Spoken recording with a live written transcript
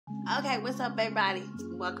Okay, what's up, everybody?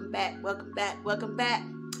 Welcome back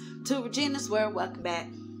to Regina's World. Welcome back.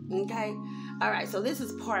 Okay, all right. So this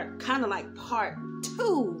is part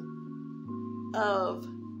 2 of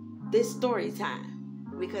this story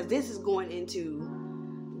time, because this is going into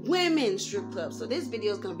women's strip clubs. So this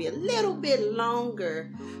video is going to be a little bit longer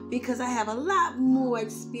because I have a lot more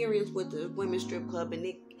experience with the women's strip club, and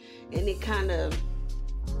it kind of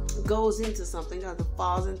goes into something,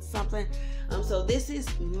 falls into something. So this is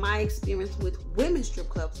my experience with women's strip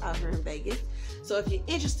clubs out here in Vegas. So if you're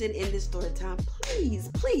interested in this story time, please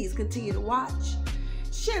continue to watch.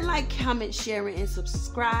 Share, like, comment, sharing, and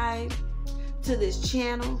subscribe to this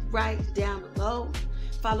channel right down below.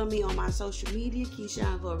 Follow me on my social media,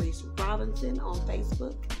 cashapp Robinson on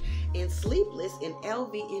Facebook, and Sleepless in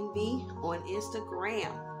LVNV on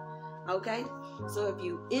Instagram. Okay? So if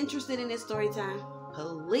you're interested in this story time,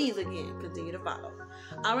 please again continue to follow.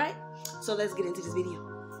 All right, so let's get into this video.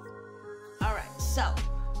 All right, so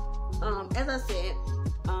as I said,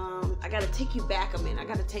 I gotta take you back a minute. I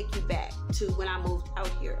gotta take you back to when I moved out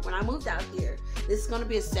here. When I moved out here, this is gonna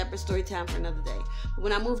be a separate story time for another day. But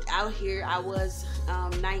when I moved out here, I was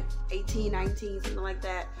 18, 19, something like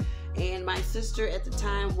that. And my sister at the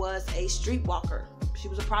time was a streetwalker. She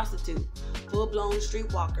was a prostitute, full-blown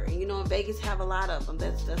streetwalker. And you know, in Vegas have a lot of them.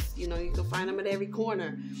 That's you know, you can find them at every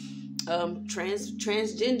corner.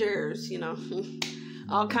 Transgenders, you know,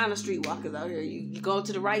 all kind of streetwalkers out here. You go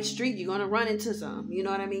to the right street, you're gonna run into some. You know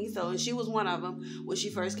what I mean? So, and she was one of them. When she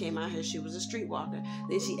first came out here, she was a streetwalker.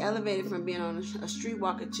 Then she elevated from being on a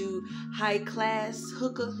streetwalker to high-class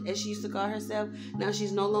hooker, as she used to call herself. Now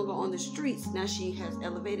she's no longer on the streets. Now she has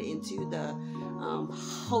elevated into the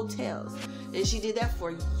hotels, and she did that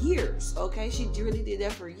for years. Okay, she really did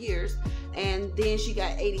that for years, and then she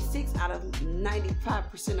got 86 out of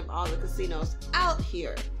 95% of all the casinos out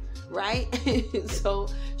here, right? So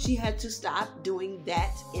she had to stop doing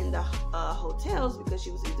that in the hotels, because she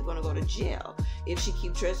was either going to go to jail if she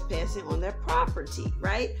keep trespassing on their property,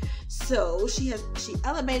 right? So she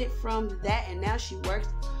elevated from that, and now she works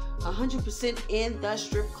 100% in the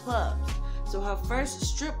strip clubs. So her first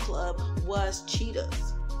strip club was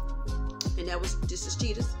Cheetahs, and this is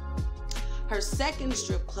Cheetahs. Her second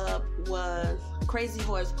strip club was Crazy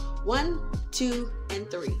Horse 1, 2, and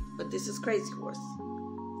 3. But this is Crazy Horse.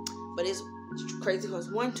 But it's Crazy Horse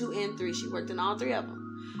 1, 2, and 3. She worked in all 3 of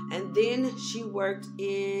them. And then she worked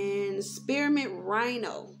in Spearmint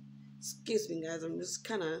Rhino. Excuse me, guys. I'm just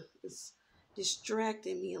kind of... it's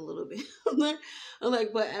distracting me a little bit. and I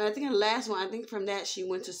think the last one, I think from that she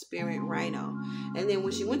went to Spearmint Rhino. And then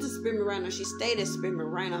when she went to Spearmint Rhino, she stayed at Spearmint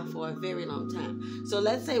Rhino for a very long time. So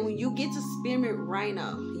let's say when you get to Spearmint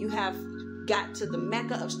Rhino, you have got to the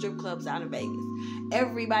mecca of strip clubs out in Vegas.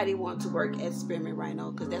 Everybody wants to work at Spearmint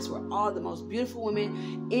Rhino, because that's where all the most beautiful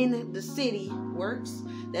women in the city works.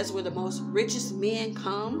 That's where the most richest men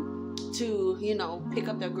come to, you know, pick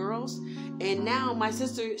up their girls. And now my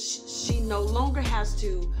sister, she no longer has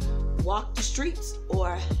to walk the streets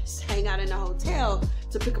or hang out in a hotel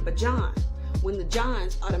to pick up a John, when the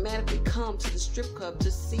Johns automatically come to the strip club to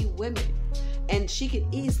see women, and she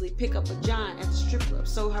can easily pick up a John at the strip club.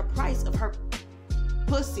 So her price of her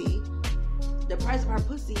pussy, the price of her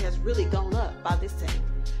pussy has really gone up by this time.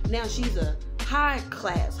 Now she's a high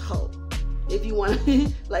class hoe. If you want to,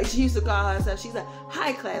 like she used to call herself, she's a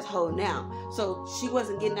high-class hoe now. So she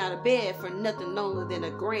wasn't getting out of bed for nothing longer than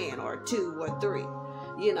 $1,000 or $2,000 or $3,000,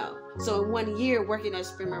 you know. So in 1 year working at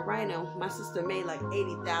Spearmint Rhino, my sister made like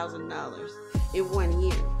 $80,000 in 1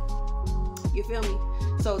 year. You feel me?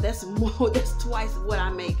 So that's twice what I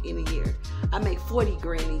make in a year. I make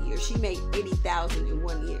 $40,000 a year. She made $80,000 in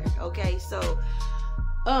 1 year. Okay, so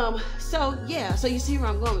yeah. So you see where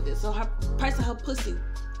I'm going with this. So her price of her pussy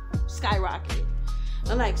skyrocketed.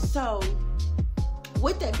 And like, so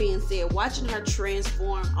with that being said, watching her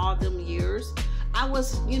transform all them years, I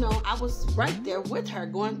was right there with her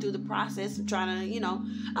going through the process of trying to,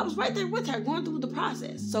 I was right there with her going through the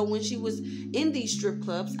process. So when she was in these strip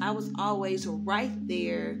clubs, I was always right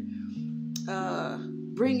there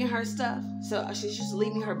bringing her stuff. So she used to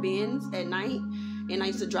leave me her bins at night, and I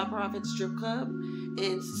used to drop her off at the strip club.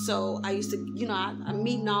 And so I used to, I'm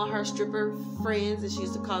meeting all her stripper friends, and she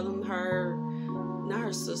used to call them not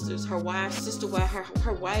her sisters, her wife, sister wife,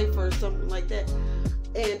 her wife or something like that.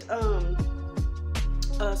 And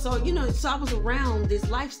so I was around this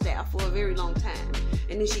lifestyle for a very long time.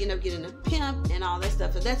 And then she ended up getting a pimp and all that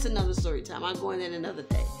stuff. And that's another story time. I'll go in that another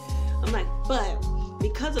day. I'm like, but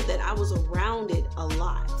because of that, I was around it a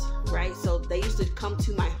lot, right? So they used to come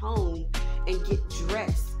to my home and get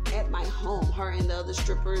dressed at my home, her and the other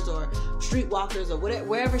strippers or streetwalkers or whatever,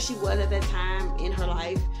 wherever she was at that time in her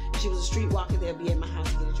life, she was a streetwalker, they'd be at my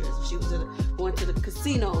house getting dressed. If she was going to the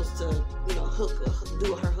casinos to, you know,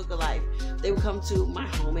 do her hooker life, they would come to my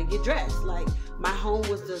home and get dressed. Like, my home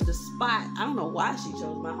was the spot. I don't know why she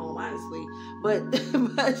chose my home, honestly,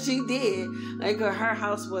 but she did. Like, her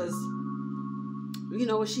house was, you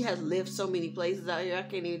know, she has lived so many places out here. I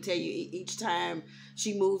can't even tell you each time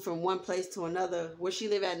she moved from one place to another. Where she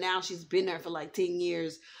live at now, she's been there for like 10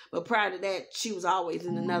 years. But prior to that, she was always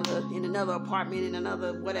in another apartment, in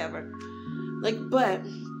another whatever. Like, but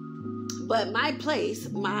my place,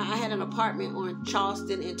 I had an apartment on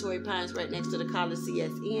Charleston and Torrey Pines right next to the college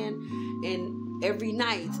CSN. And every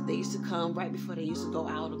night they used to come right before they used to go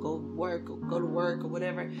out or go to work or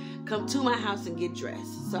whatever, come to my house and get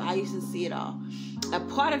dressed. So I used to see it all. A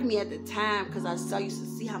part of me at the time, because I used to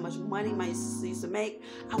see how much money my sister used to make,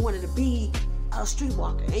 I wanted to be a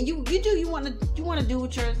streetwalker. And you want to do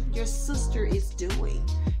what your sister is doing.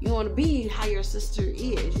 You want to be how your sister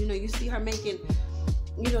is. You know, you see her making,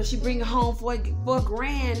 you know, she bring it home for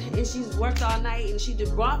 $1,000 and she's worked all night and she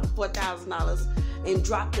just brought $4,000 and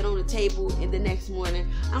dropped it on the table in the next morning.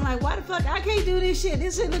 I'm like, why the fuck I can't do this shit?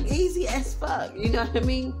 This shit look easy as fuck. You know what I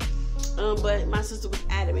mean? But my sister was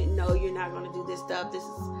adamant, no, you're not going to do this stuff.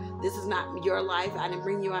 This is not your life. I didn't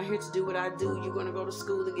bring you out here to do what I do. You're going to go to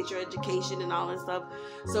school and get your education and all that stuff.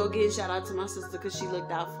 So again, shout out to my sister, because she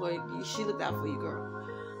looked out for you. She looked out for you, girl.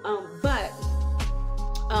 But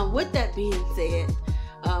with that being said,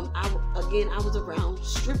 I was around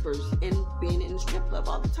strippers and being in a strip club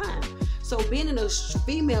all the time. So being in a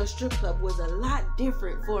female strip club was a lot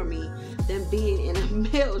different for me than being in a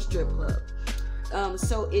male strip club.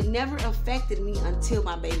 So it never affected me until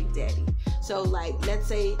my baby daddy. So like, let's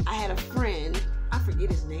say I had a friend, I forget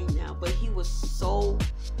his name now, but he was so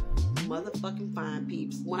motherfucking fine,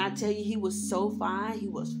 peeps. When I tell you he was so fine, he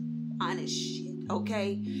was fine as shit.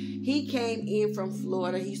 Okay, he came in from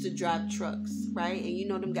Florida. He used to drive trucks, right? And you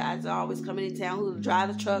know them guys are always coming in town who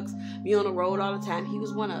drive the trucks, be on the road all the time. He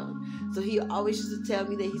was one of them. So he always used to tell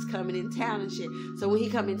me that he's coming in town and shit. So when he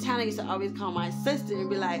come in town, I used to always call my sister and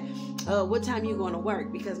be like, what time you going to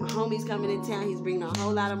work? Because my homie's coming in town. He's bringing a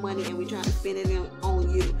whole lot of money and we trying to spend it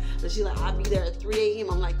on you. So she's like, I'll be there at 3 a.m.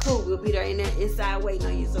 I'm like, cool, we'll be there inside waiting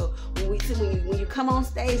on you. So when you come on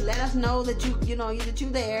stage, let us know that you're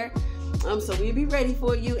there. So we'll be ready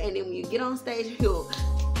for you, and then when you get on stage, you'll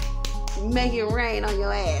make it rain on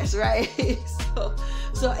your ass, right?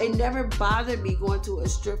 So it never bothered me going to a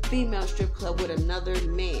female strip club with another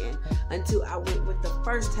man until I went with the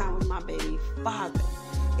first time with my baby father.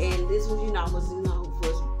 And this was, I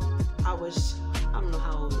don't know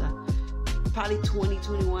how old I was, probably 20,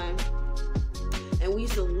 21. And we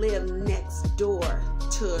used to live next door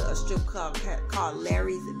to a strip club called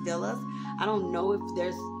Larry's Villas. I don't know if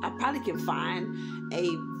I probably can find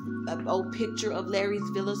an old picture of Larry's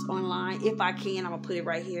Villas online. If I can, I'm going to put it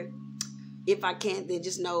right here. If I can't, then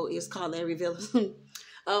just know it's called Larry Villas.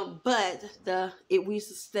 But we used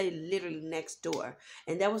to stay literally next door.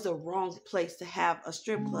 And that was the wrong place to have a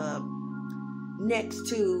strip club next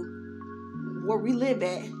to where we live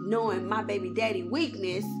at, knowing my baby daddy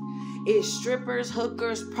weakness is strippers,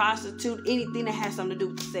 hookers, prostitute, anything that has something to do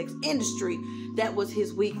with the sex industry. That was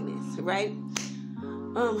his weakness, right?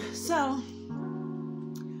 So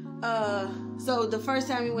the first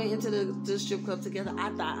time we went into the strip club together, I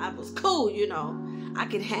thought I was cool, I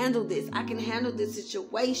can handle this. I can handle this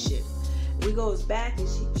situation. We goes back and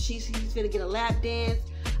he's finna get a lap dance.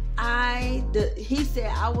 He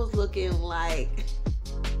said I was looking like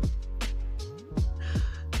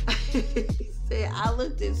I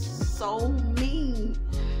looked so mean.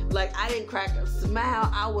 Like, I didn't crack a smile.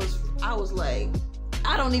 I was like,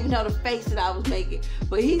 I don't even know the face that I was making.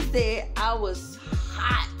 But he said I was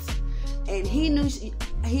hot. And he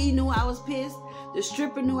knew I was pissed. The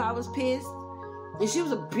stripper knew I was pissed. And she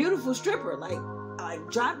was a beautiful stripper, like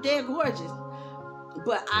drop dead gorgeous.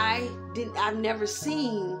 But I've never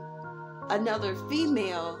seen another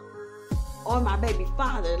female on my baby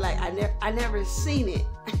father. Like, I never seen it.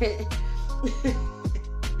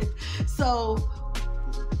 So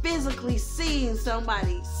physically seeing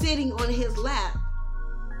somebody sitting on his lap,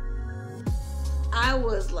 I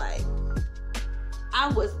was like,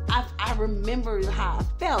 I remember how I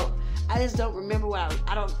felt. I just don't remember what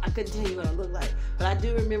I couldn't tell you what I looked like, but I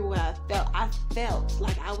do remember what I felt. I felt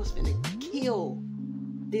like I was finna kill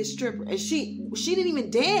this stripper, and she didn't even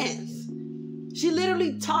dance. She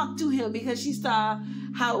literally talked to him because she saw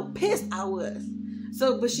how pissed I was.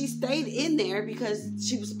 So, but she stayed in there because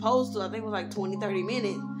she was supposed to. I think it was like 20, 30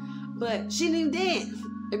 minutes. But she didn't even dance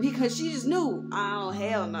because she just knew, oh,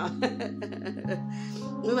 hell no.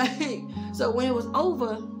 So when it was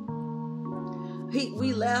over,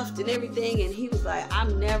 we left and everything, and he was like,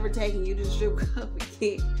 I'm never taking you to the strip club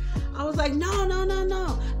again. I was like,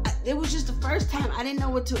 no. It was just the first time. I didn't know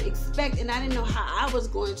what to expect, and I didn't know how I was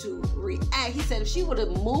going to react. He said if she would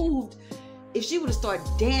have moved, if she would have started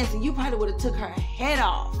dancing, you probably would have took her head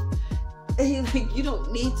off. And he's like, you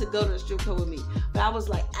don't need to go to the strip club with me. But I was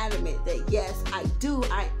like adamant that yes, I do.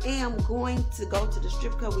 I am going to go to the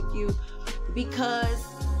strip club with you because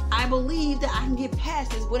I believe that I can get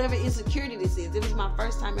past this, whatever insecurity this is. It was my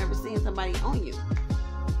first time ever seeing somebody on you.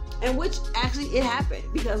 And which actually it happened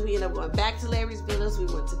because we ended up going back to Larry's Villas. We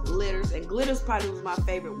went to Glitters, and Glitters probably was my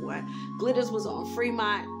favorite one. Glitters was on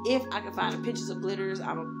Fremont. If I can find the pictures of Glitters,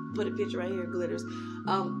 I'm gonna put a picture right here of Glitters.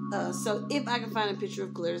 So if I can find a picture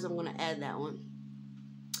of Glitters, I'm gonna add that one.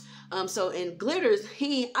 So in Glitters,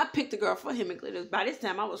 I picked a girl for him in Glitters. By this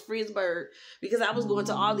time, I was free as a bird because I was going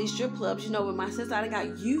to all these strip clubs. You know, with my sister, I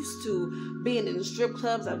got used to being in the strip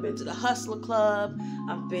clubs. I've been to the Hustler Club.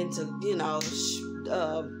 I've been to,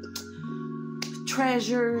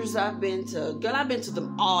 Treasures. I've been to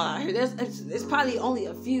them all out here. There's probably only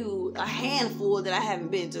a handful that I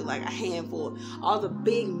haven't been to, like a handful. All the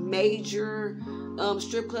big major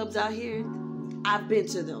strip clubs out here, I've been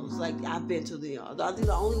to those. Like I've been to the. I think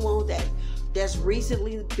the only one that's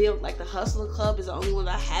recently built, like the Hustler Club, is the only one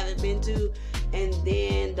that I haven't been to. And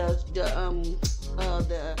then the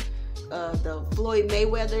Floyd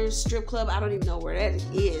Mayweather strip club, I don't even know where that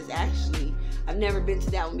is actually. I've never been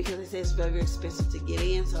to that one because they say it's very expensive to get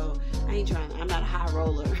in, so I ain't trying. I'm not a high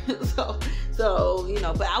roller, so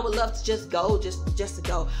but I would love to just go, just to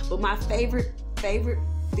go. But my favorite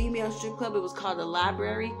female strip club, it was called the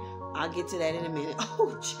Library. I'll get to that in a minute.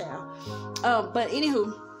 Oh, child. But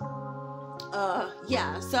anywho,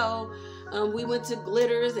 so we went to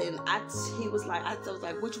Glitters, and I was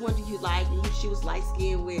like, which one do you like? And she was light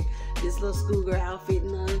skinned with this little schoolgirl outfit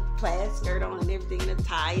and a plaid skirt on and everything, and a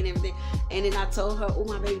tie and everything. And then I told her, oh,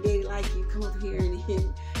 my baby daddy like you, come over here. And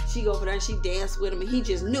then she go over there and she danced with him, and he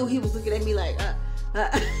just knew. He was looking at me like,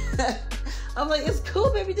 I'm like, it's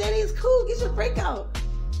cool, baby daddy, it's cool, get your freak out.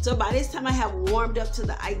 So by this time I have warmed up to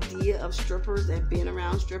the idea of strippers and being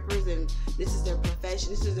around strippers, and this is their profession,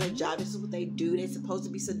 this is their job, this is what they do. They're supposed to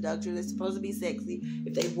be seductive, they're supposed to be sexy.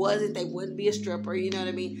 If they wasn't, they wouldn't be a stripper, you know what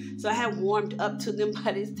I mean? So I have warmed up to them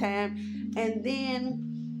by this time. And then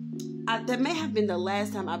that may have been the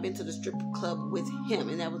last time I've been to the strip club with him,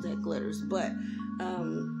 and that was at Glitters. But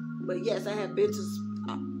yes, I have been to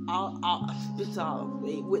all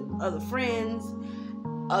with other friends,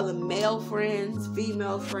 other male friends,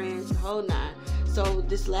 female friends, the whole nine. So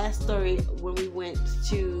this last story, when we went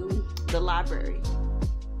to the library,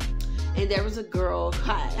 and there was a girl,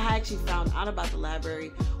 I actually found out about the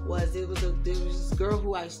library, there was this girl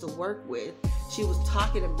who I used to work with. She was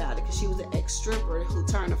talking about it because she was an ex-stripper who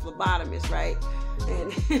turned a phlebotomist, right?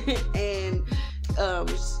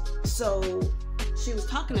 So she was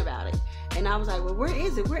talking about it. And I was like, well, where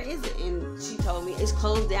is it? And she told me it's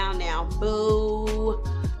closed down now. Boo.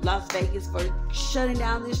 Las Vegas for shutting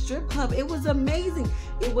down this strip club. It was amazing.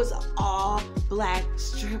 It was an all black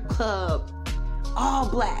strip club. All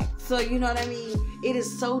black. So you know what I mean? It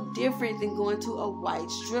is so different than going to a white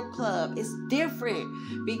strip club. It's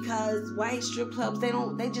different because white strip clubs, they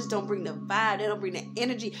just don't bring the vibe. They don't bring the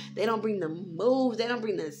energy. They don't bring the moves. They don't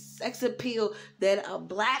bring the sex appeal that a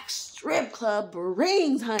black strip club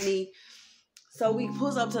brings, honey. So we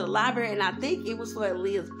pulled up to the library, and I think it was for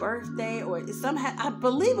Aaliyah's birthday, or somehow, I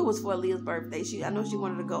believe it was for Aaliyah's birthday. I know she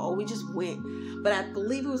wanted to go, or we just went, but I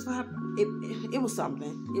believe it was for her. It was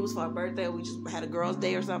something. It was for her birthday. We just had a girls'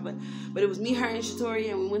 day or something. But it was me, her, and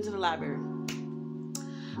Shatoria, and we went to the library.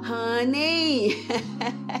 Honey,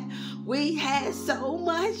 we had so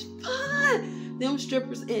much fun. Them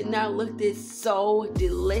strippers and now looked it so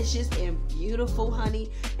delicious and beautiful, honey.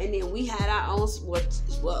 And then we had our own,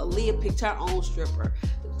 Aaliyah picked her own stripper.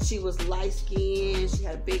 She was light skinned, she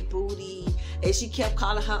had a big booty, and she kept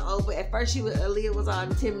calling her over. At first Aaliyah was all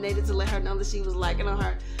intimidated to let her know that she was liking on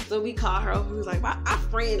her. So we called her over. We was like, our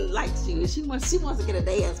friend likes you, and she wants to get a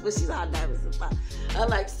dance, but she's all nervous and stuff. So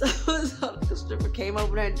the stripper came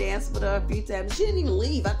over there and danced with her a few times. She didn't even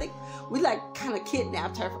leave. I think we kind of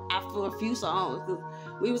kidnapped her after a few songs, because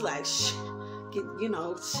we was like, shit.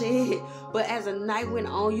 But as the night went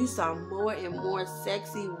on, you saw more and more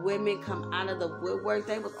sexy women come out of the woodwork.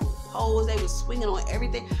 They was on poles, they was swinging on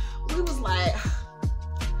everything. We was like,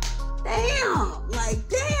 damn,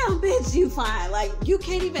 bitch, you fine. Like, you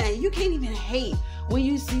can't even hate when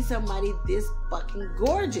you see somebody this fucking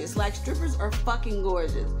gorgeous. Like, strippers are fucking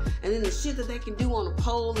gorgeous. And then the shit that they can do on a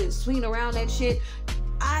pole and swing around that shit,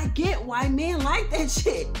 I get why men like that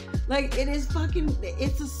shit. Like, it is fucking,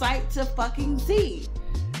 it's a sight to fucking see.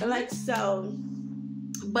 Like, so,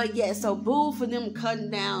 but yeah, so boo for them cutting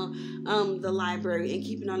down the library and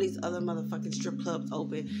keeping all these other motherfucking strip clubs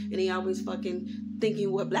open. And they always fucking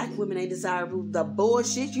thinking what black women ain't desirable. The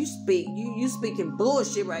bullshit you speak, you speaking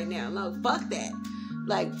bullshit right now. No, fuck that.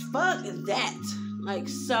 Like, fuck that. Like,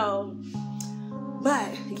 so, but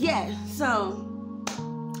yeah, so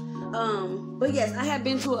but yes, I have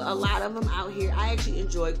been to a lot of them out here. I actually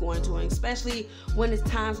enjoy going to them, especially when it's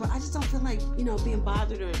times where I just don't feel like, you know, being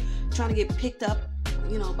bothered or trying to get picked up,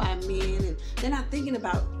 you know, by men, and they're not thinking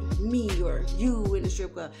about me or you in the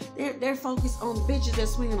strip club. They're focused on the bitches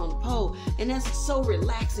that's swinging on the pole, and that's so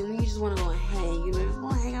relaxing when you just want to go and hang. You know, just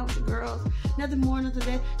want to hang out with your girls. Nothing more, nothing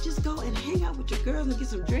less. Just go and hang out with your girls and get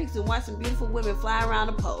some drinks and watch some beautiful women fly around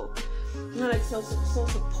the pole. You know, like, so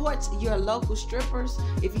support your local strippers.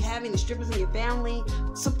 If you have any strippers in your family,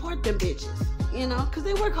 support them bitches. You know, because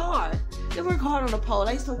they work hard. They work hard on the pole.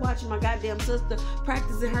 I used to watch my goddamn sister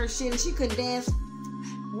practicing her shit, and she couldn't dance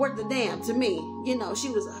worth the damn to me. You know, she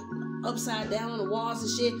was upside down on the walls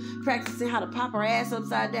and shit, practicing how to pop her ass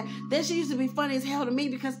upside down. That shit used to be funny as hell to me,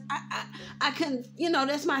 because I couldn't, you know,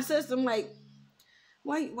 that's my sister. I'm like,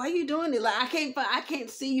 why you doing it? Like, I can't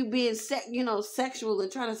see you being sexual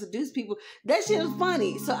and trying to seduce people. That shit was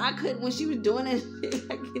funny. So I couldn't, when she was doing it,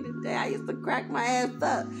 I used to crack my ass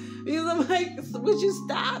up. Because I'm like, would you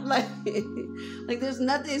stop? Like there's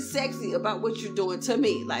nothing sexy about what you're doing to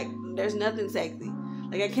me. Like, there's nothing sexy.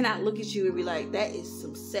 Like, I cannot look at you and be like, that is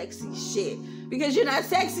some sexy shit. Because you're not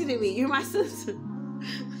sexy to me. You're my sister.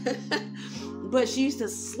 But she used to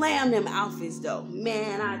slam them outfits, though.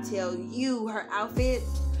 Man, I tell you, her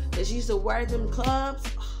outfits that she used to wear at them clubs,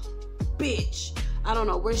 bitch. I don't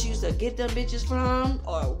know where she used to get them bitches from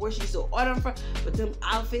or where she used to order them from. But them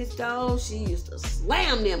outfits, though, she used to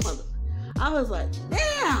slam them. I was like,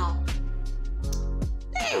 damn.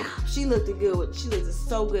 She looked good. She looked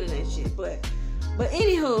so good in that shit. But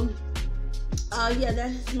anywho, yeah,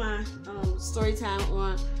 that is my story time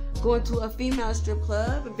on going to a female strip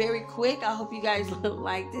club. Very quick. I hope you guys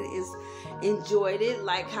liked it, enjoyed it.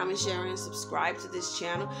 Like, comment, share, and subscribe to this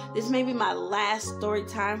channel. This may be my last story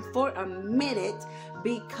time for a minute,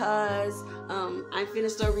 because I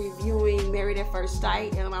finished reviewing Married at First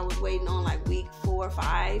Sight, and I was waiting on like week 4 or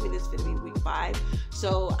 5, and it's gonna be week 5.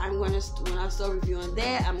 So when I start reviewing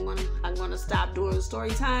that, I'm gonna stop doing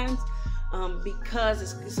story times. Because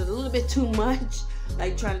it's a little bit too much.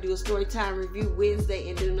 Like, trying to do a story time review Wednesday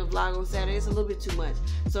and doing a vlog on Saturday, it's a little bit too much.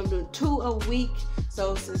 So I'm doing 2 a week.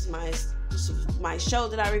 So since my show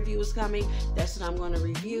that I review is coming, that's what I'm going to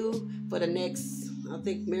review for the next, I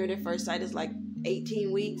think Married at First Sight is like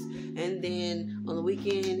 18 weeks. And then on the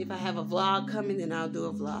weekend, if I have a vlog coming, then I'll do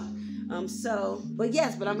a vlog.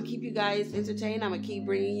 But I'm gonna keep you guys entertained. I'm gonna keep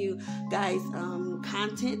bringing you guys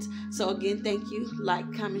content. So again, thank you.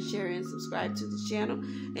 Like, comment, share, and subscribe to the channel.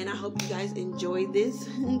 And I hope you guys enjoy this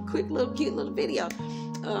quick little cute little video.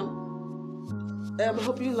 I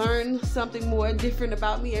hope you learn something more different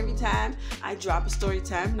about me every time I drop a story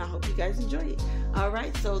time, and I hope you guys enjoy it. All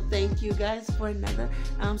right, so thank you guys for another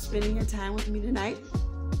spending your time with me tonight.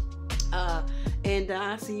 And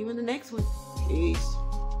I'll see you in the next one. Peace.